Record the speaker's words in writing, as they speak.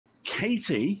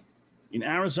Katie in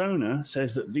Arizona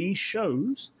says that these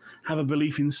shows have a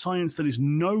belief in science that is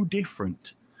no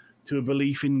different to a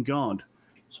belief in God.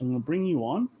 So I'm going to bring you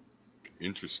on.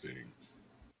 Interesting.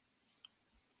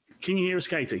 Can you hear us,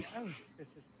 Katie? Oh, this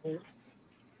is cool.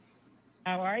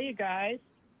 How are you guys?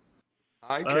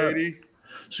 Hi, Katie.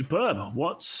 Superb.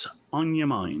 What's on your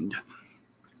mind?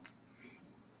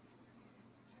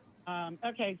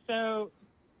 Okay, so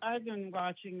I've been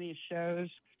watching these shows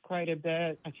quite a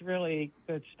bit. It's really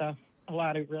good stuff, a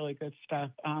lot of really good stuff.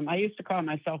 I used to call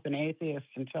myself an atheist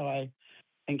until I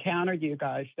encountered you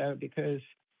guys, though, because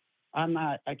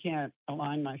I can't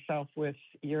align myself with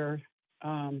your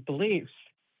beliefs.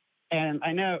 And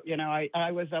I know,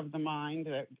 I was of the mind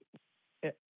that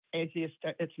atheist,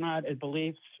 it's not a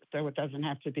belief, so it doesn't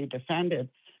have to be defended.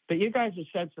 But you guys have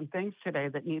said some things today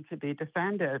that need to be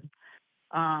defended.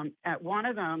 At one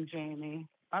of them, Jamie,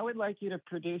 I would like you to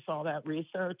produce all that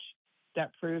research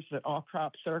that proves that all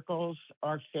crop circles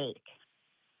are fake,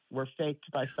 were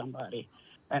faked by somebody,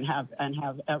 and have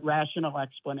rational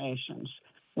explanations.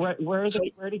 Where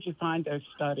did you find those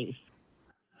studies?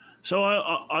 So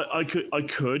I could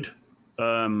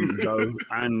go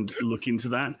and look into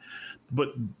that,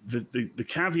 but the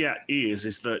caveat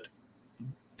is that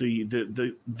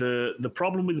the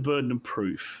problem with the burden of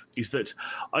proof is that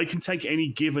I can take any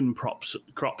given crop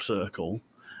circle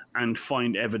and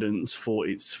find evidence for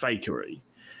its fakery,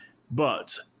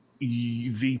 but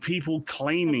the people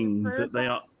claiming that they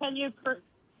are. Can you prove?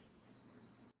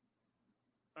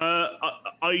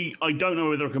 I don't know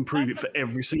whether I can prove it for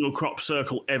every single crop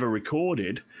circle ever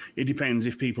recorded. It depends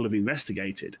if people have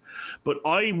investigated. But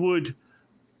I would,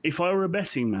 if I were a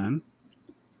betting man,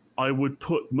 I would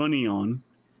put money on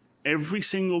every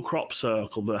single crop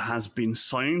circle that has been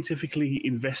scientifically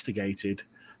investigated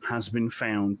has been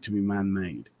found to be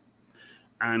man-made.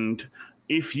 And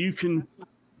if you can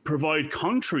provide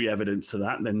contrary evidence to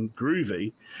that, then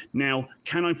groovy. Now,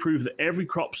 can I prove that every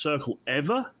crop circle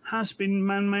ever has been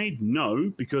man-made?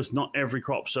 No, because not every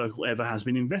crop circle ever has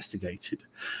been investigated.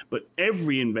 But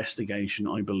every investigation,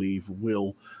 I believe,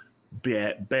 will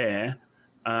bear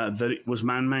that it was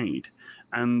man-made.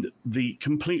 And the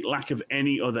complete lack of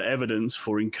any other evidence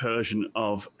for incursion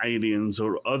of aliens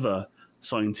or other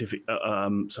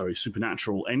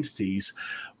supernatural entities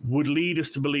would lead us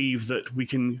to believe that we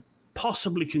can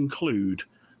possibly conclude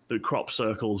that crop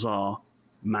circles are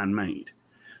man-made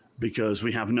because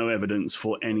we have no evidence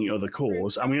for any other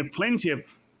cause, and we have plenty of.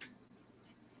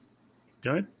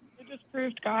 Go ahead. You just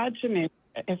proved God to me.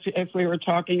 If we were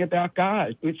talking about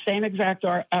God, the same exact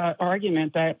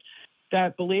argument that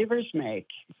believers make,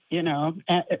 you know.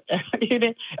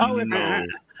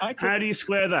 How do you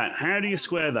square that? How do you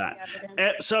square that?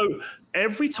 So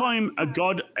every time a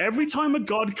God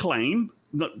claim,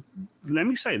 let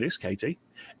me say this, Katie.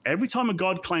 Every time a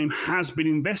God claim has been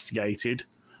investigated,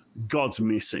 God's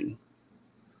missing.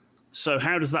 So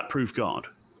how does that prove God?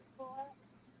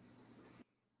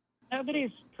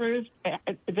 Nobody's proved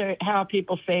how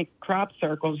people fake crop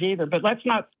circles either. But let's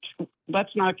not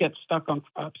get stuck on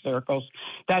crop circles.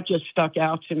 That just stuck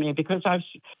out to me because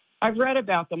I've read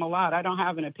about them a lot. I don't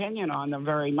have an opinion on them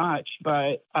very much,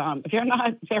 but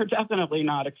they're definitely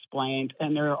not explained.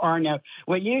 And there are no.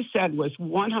 What you said was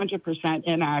 100%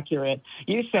 inaccurate.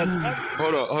 You said.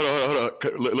 Hold on.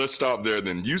 Let's stop there.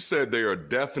 Then you said they are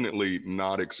definitely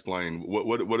not explained.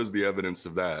 What is the evidence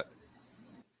of that?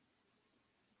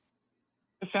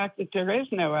 The fact that there is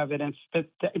no evidence that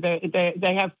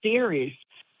they have theories.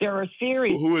 There are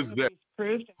theories. Who is they?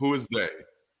 Who is they?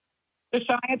 The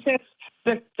scientists,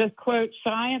 the quote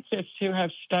scientists who have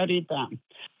studied them.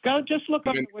 Go just look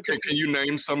up. Can you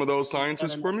name some of those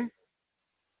scientists for me?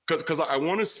 Because I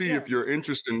want to see if your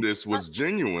interest in this was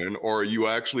genuine, or are you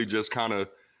actually just kind of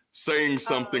saying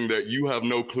something that you have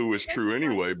no clue is true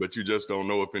anyway, but you just don't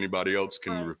know if anybody else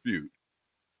can refute.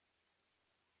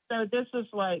 So this is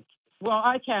like. Well,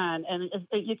 I can, and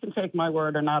you can take my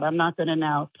word or not. I'm not going to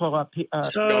now pull up.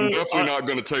 I'm definitely not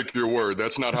going to take your word.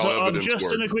 That's not how evidence works. I've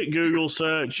just done a quick Google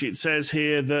search. It says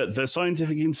here that the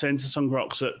scientific consensus on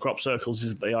crop circles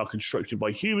is that they are constructed by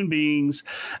human beings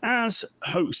as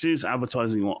hoaxes,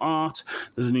 advertising, or art.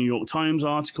 There's a New York Times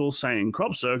article saying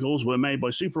crop circles were made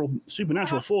by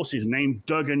supernatural forces named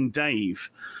Doug and Dave.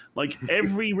 Like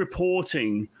every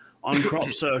reporting on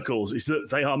crop circles is that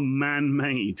they are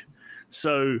man-made.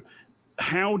 So.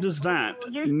 How does that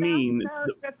mean?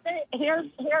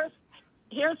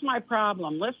 Here's my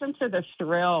problem. Listen to the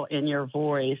thrill in your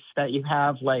voice that you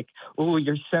have, like, "Oh,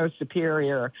 you're so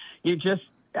superior. You just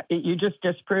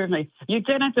disproved me." You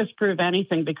didn't disprove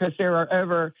anything because there are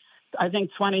over, I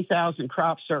think, 20,000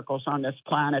 crop circles on this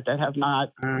planet that have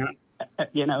not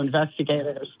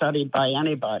investigated or studied by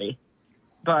anybody.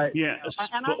 But yes,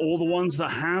 but all the ones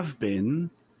that have been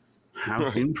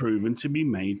proven to be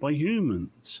made by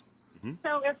humans.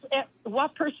 So,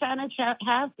 what percentage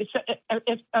have?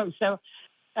 So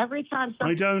every time.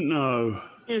 I don't know.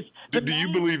 Do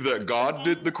you believe that God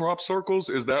did the crop circles?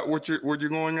 Is that what you're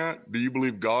going at? Do you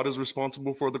believe God is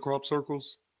responsible for the crop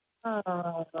circles? No,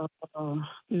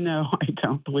 I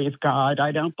don't believe God.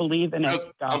 I don't believe in a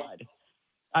God.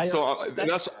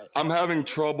 I'm having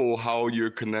trouble how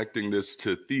you're connecting this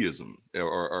to theism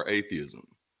or atheism.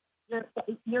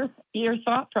 Your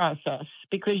thought process,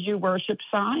 because you worship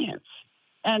science,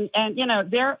 and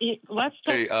let's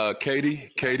take.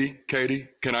 Hey, Katie,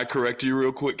 can I correct you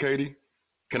real quick, Katie?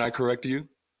 Can I correct you?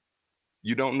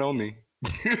 You don't know me,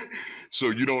 so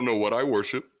you don't know what I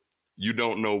worship. You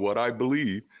don't know what I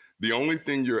believe. The only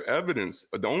thing you're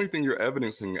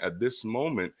evidencing at this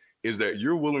moment is that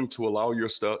you're willing to allow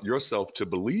yourself to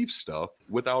believe stuff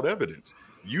without evidence.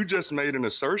 You just made an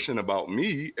assertion about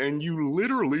me, and you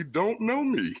literally don't know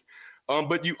me.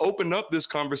 But you opened up this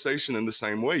conversation in the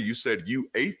same way. You said you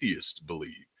atheists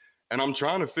believe. And I'm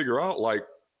trying to figure out, like,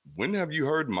 when have you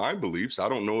heard my beliefs? I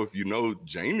don't know if you know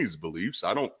Jamie's beliefs.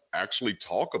 I don't actually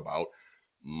talk about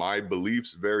my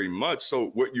beliefs very much. So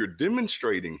what you're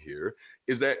demonstrating here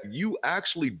is that you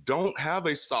actually don't have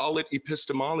a solid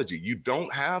epistemology. You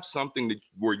don't have something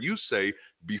where you say,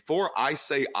 before I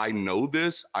say I know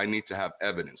this, I need to have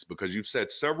evidence, because you've said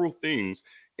several things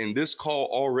in this call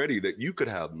already that you could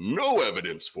have no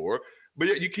evidence for, but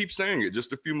yet you keep saying it.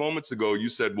 Just a few moments ago, you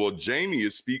said, well, Jamie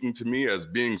is speaking to me as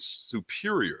being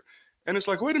superior. And it's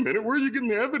like, wait a minute, where are you getting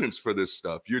the evidence for this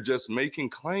stuff? You're just making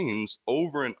claims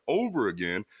over and over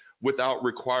again without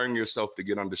requiring yourself to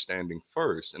get understanding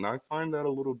first. And I find that a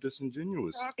little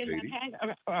disingenuous, Katie.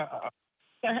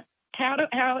 How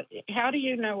do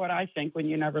you know what I think when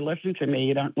you never listen to me?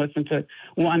 You don't listen to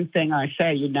one thing I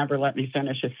say. You never let me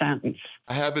finish a sentence.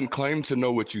 I haven't claimed to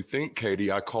know what you think,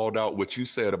 Katie. I called out what you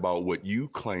said about what you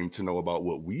claimed to know about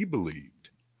what we believed.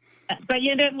 But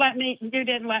you didn't let me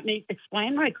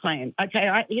explain my claim. Okay,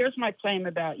 here's my claim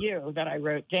about you that I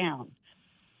wrote down.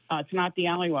 It's not the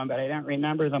only one, but I don't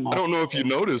remember them all. I don't know if you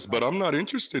noticed, but I'm not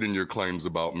interested in your claims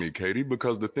about me, Katie,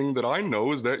 because the thing that I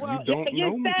know is that you don't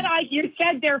know me. You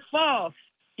said they're false.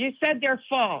 You said they're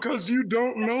false. Because you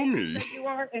don't know me. You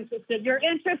are interested. You're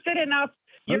interested enough.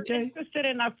 You're interested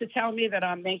enough to tell me that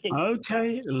I'm making.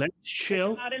 Okay, let's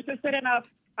chill. I'm not interested enough.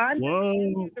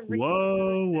 Whoa.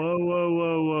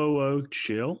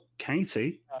 Chill.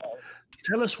 Katie,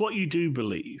 tell us what you do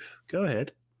believe. Go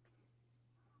ahead.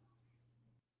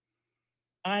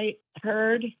 I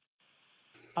heard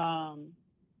Darante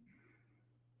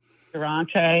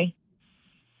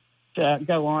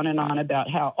go on and on about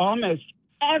how almost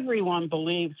everyone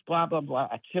believes blah, blah, blah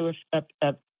to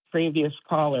a previous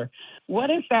caller.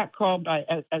 What is that called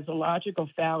as a logical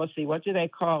fallacy? What do they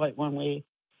call it when we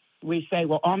say,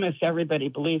 well, almost everybody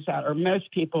believes that, or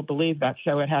most people believe that,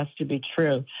 so it has to be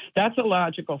true? That's a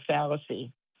logical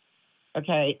fallacy.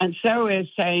 Okay, and so is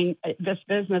saying this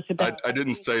business about... I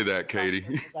didn't say that, Katie.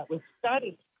 That was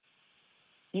studied.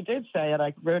 You did say it.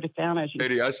 I wrote it down as you...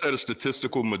 Katie, I said a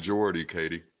statistical majority,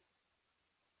 Katie.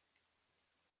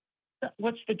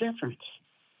 What's the difference?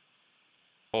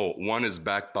 Oh, one is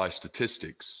backed by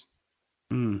statistics.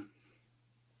 You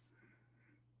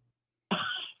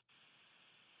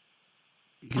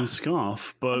can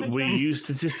scoff, but we use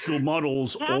statistical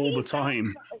models all the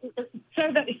time.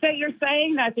 So you're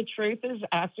saying that the truth is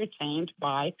ascertained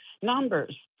by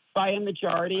numbers, by a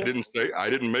majority. I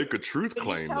didn't make a truth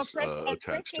claim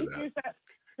attached to that.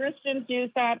 Christians use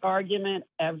that argument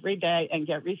every day and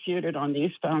get refuted on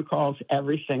these phone calls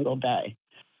every single day.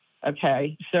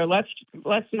 Okay, so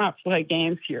let's not play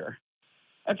games here.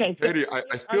 Okay, Katie,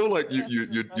 I feel like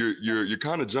you're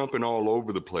kind of jumping all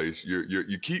over the place.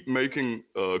 You keep making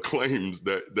claims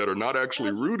that are not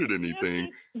actually rooted in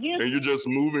anything, and you're just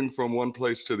moving from one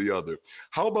place to the other.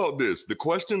 How about this? The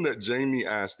question that Jamie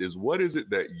asked is, what is it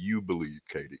that you believe,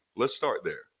 Katie? Let's start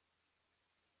there.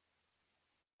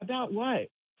 About what?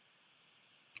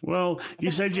 Well,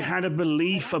 you said you had a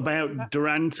belief about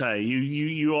Darante.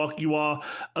 You are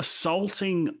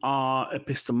assaulting our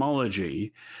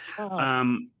epistemology,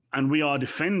 and we are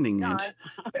defending it.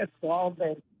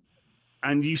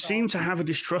 And you seem to have a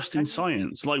distrust in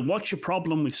science. Like, what's your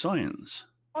problem with science?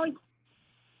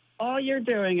 All you're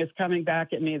doing is coming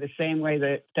back at me the same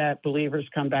way that believers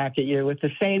come back at you with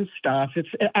the same stuff. It's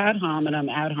ad hominem,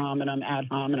 ad hominem, ad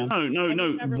hominem.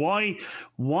 No.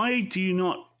 Why do you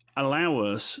not allow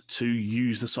us to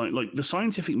use the science. Like, the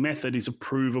scientific method is a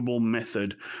provable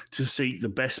method to seek the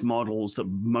best models that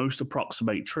most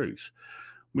approximate truth.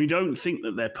 We don't think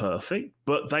that they're perfect,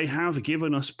 but they have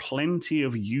given us plenty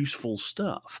of useful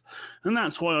stuff. And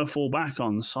that's why I fall back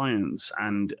on science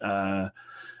and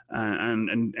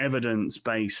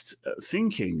evidence-based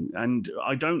thinking. And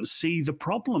I don't see the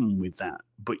problem with that.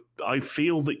 But I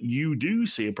feel that you do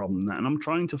see a problem in that, and I'm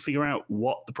trying to figure out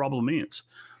what the problem is.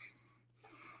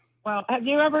 Well, have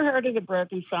you ever heard of the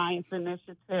Broken Science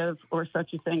Initiative or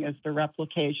such a thing as the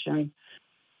replication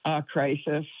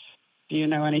crisis? Do you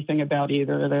know anything about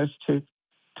either of those two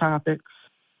topics?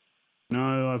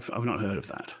 No, I've not heard of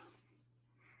that.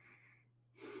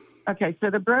 Okay, so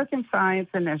the Broken Science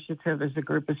Initiative is a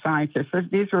group of scientists.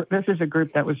 This is a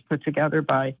group that was put together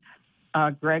by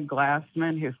Greg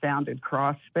Glassman, who founded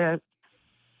CrossFit,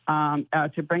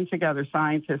 to bring together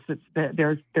scientists.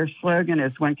 Their slogan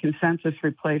is, when consensus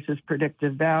replaces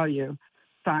predictive value,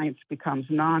 science becomes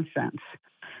nonsense.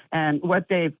 And what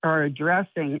they are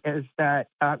addressing is that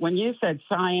when you said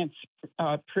science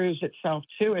proves itself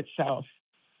to itself,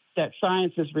 that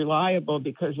science is reliable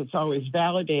because it's always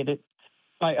validated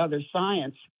by other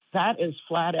science, that is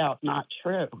flat out not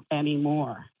true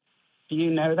anymore. Do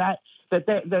you know that?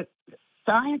 That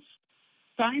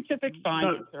scientific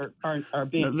findings are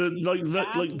being...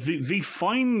 The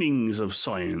findings of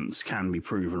science can be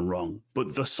proven wrong,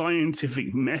 but the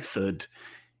scientific method...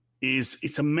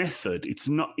 it's a method. It's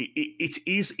not. It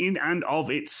is in and of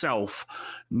itself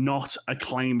not a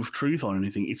claim of truth on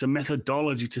anything. It's a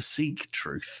methodology to seek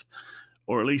truth,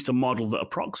 or at least a model that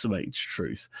approximates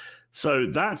truth. So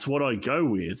that's what I go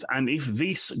with. And if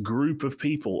this group of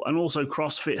people, and also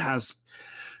CrossFit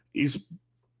is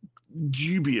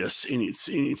dubious in its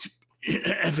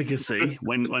efficacy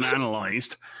when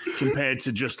analyzed compared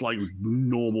to just like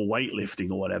normal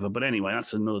weightlifting or whatever. But anyway,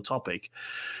 that's another topic.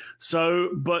 So,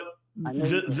 but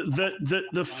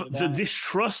the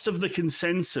distrust of the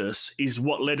consensus is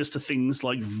what led us to things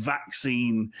like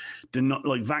vaccine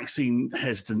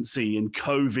hesitancy and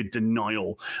COVID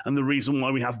denial, and the reason why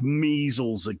we have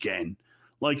measles again.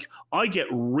 Like, I get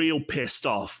real pissed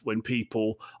off when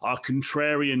people are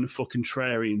contrarian for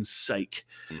contrarian's sake,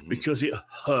 because it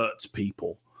hurts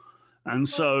people. And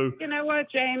so, you know what,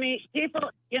 Jamie? You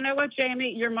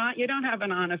don't have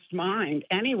an honest mind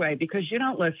anyway, because you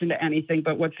don't listen to anything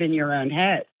but what's in your own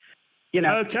head. You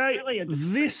know. Okay, really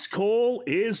this call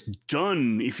is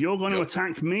done. If you're going to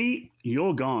attack me,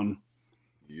 you're gone.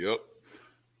 Yep.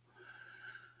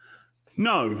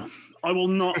 No, I will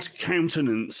not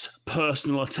countenance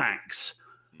personal attacks.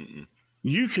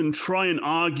 You can try and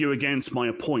argue against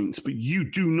my points, but you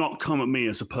do not come at me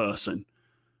as a person.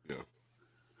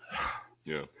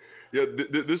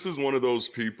 This is one of those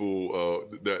people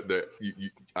that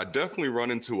I definitely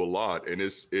run into a lot, and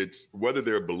it's whether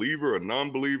they're a believer or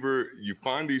non-believer, you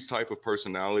find these type of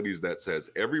personalities that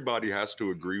says everybody has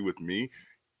to agree with me,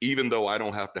 even though I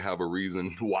don't have to have a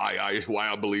reason why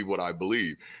I believe what I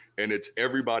believe. And it's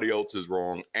everybody else is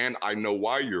wrong, and I know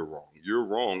why you're wrong. You're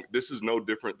wrong. This is no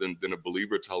different than a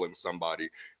believer telling somebody,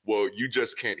 well, you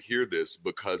just can't hear this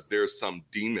because there's some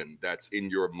demon that's in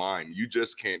your mind. You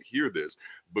just can't hear this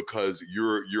because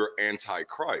you're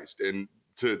anti-Christ. And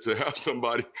to have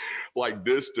somebody like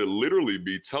this to literally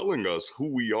be telling us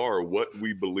who we are, what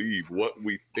we believe, what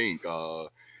we think,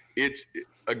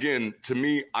 again, to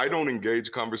me, I don't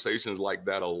engage conversations like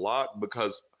that a lot,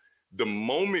 because the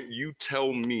moment you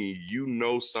tell me you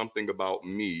know something about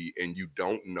me and you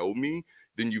don't know me,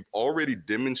 then you've already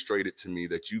demonstrated to me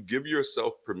that you give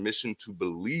yourself permission to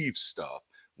believe stuff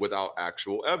without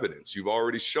actual evidence. You've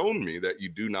already shown me that you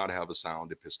do not have a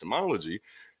sound epistemology,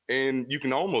 and you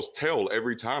can almost tell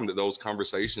every time that those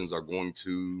conversations are going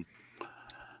to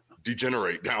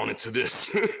degenerate down into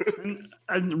this.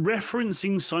 and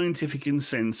referencing scientific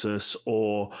consensus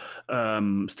or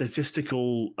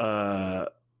statistical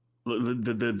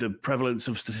the prevalence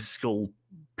of statistical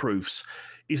proofs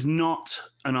is not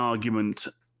an argument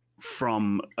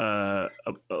from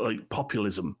like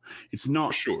populism. It's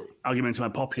not argumentum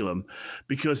ad populum,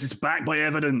 because it's backed by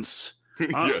evidence.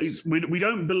 Yes. We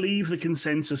don't believe the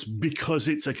consensus because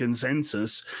it's a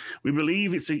consensus. We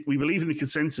believe in the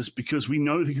consensus because we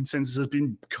know the consensus has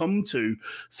been come to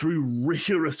through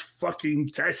rigorous fucking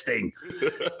testing.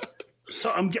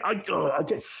 So I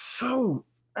get so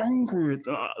angry.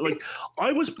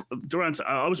 Darante,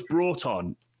 I was brought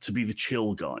on to be the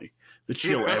chill guy, the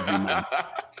chill everyman.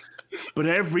 But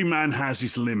every man has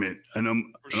his limit, and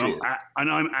I'm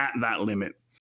at that limit.